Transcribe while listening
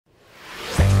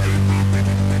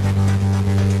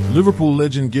Liverpool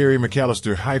legend Gary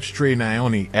McAllister hypes Trey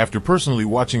Nyoni after personally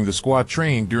watching the squad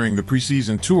train during the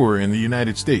preseason tour in the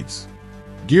United States.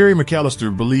 Gary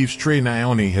McAllister believes Trey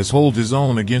Nyoni has held his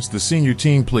own against the senior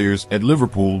team players at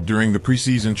Liverpool during the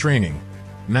preseason training.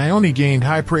 Nyoni gained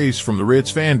high praise from the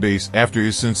Reds fanbase after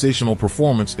his sensational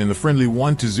performance in the friendly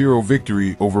 1-0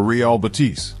 victory over Real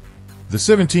Betis. The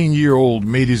 17-year-old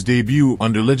made his debut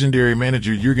under legendary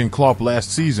manager Jurgen Klopp last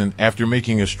season after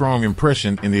making a strong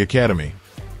impression in the academy.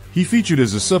 He featured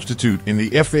as a substitute in the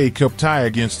FA Cup tie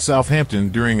against Southampton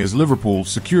during as Liverpool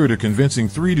secured a convincing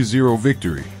 3-0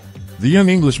 victory. The young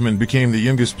Englishman became the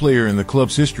youngest player in the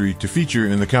club's history to feature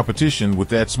in the competition with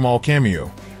that small cameo.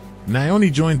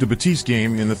 Nyoni joined the Betis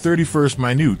game in the 31st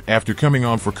minute after coming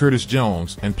on for Curtis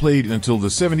Jones and played until the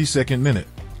 72nd minute.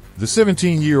 The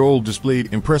 17-year-old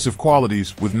displayed impressive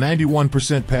qualities with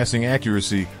 91% passing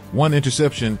accuracy, 1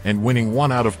 interception, and winning 1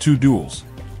 out of 2 duels.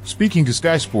 Speaking to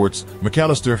Sky Sports,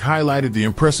 McAllister highlighted the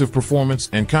impressive performance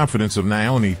and confidence of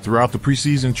Nyoni throughout the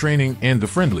preseason training and the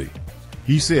friendly.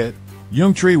 He said,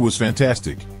 "Young Trey was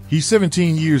fantastic. He's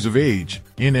 17 years of age,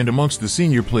 in and amongst the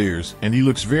senior players, and he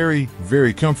looks very,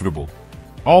 very comfortable.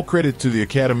 All credit to the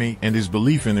academy and his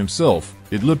belief in himself.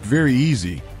 It looked very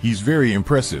easy. He's very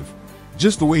impressive.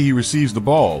 Just the way he receives the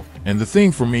ball, and the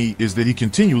thing for me is that he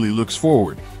continually looks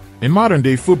forward. In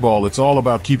modern-day football, it's all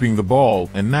about keeping the ball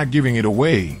and not giving it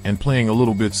away and playing a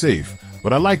little bit safe,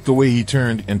 but I like the way he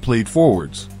turned and played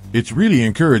forwards. It's really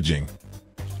encouraging."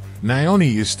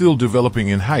 Nyoni is still developing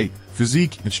in height,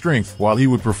 physique, and strength, while he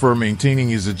would prefer maintaining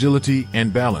his agility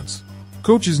and balance.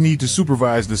 Coaches need to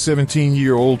supervise the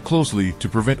 17-year-old closely to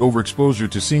prevent overexposure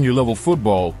to senior-level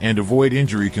football and avoid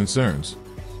injury concerns.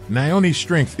 Nyoni's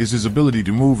strength is his ability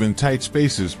to move in tight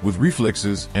spaces with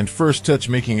reflexes and first touch,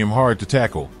 making him hard to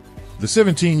tackle. The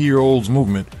 17-year-old's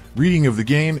movement, reading of the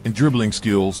game, and dribbling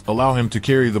skills allow him to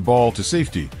carry the ball to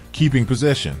safety, keeping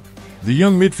possession. The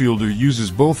young midfielder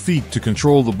uses both feet to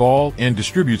control the ball and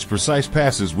distributes precise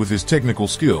passes with his technical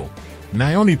skill.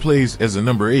 Nyoni plays as a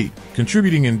number 8,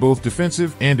 contributing in both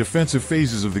defensive and offensive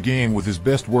phases of the game, with his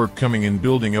best work coming in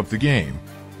building up the game.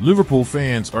 Liverpool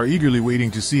fans are eagerly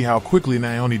waiting to see how quickly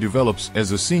Nyoni develops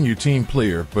as a senior team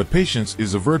player, but patience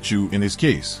is a virtue in his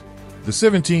case. The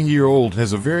 17-year-old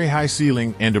has a very high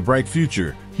ceiling and a bright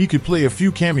future. He could play a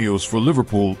few cameos for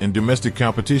Liverpool in domestic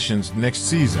competitions next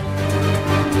season.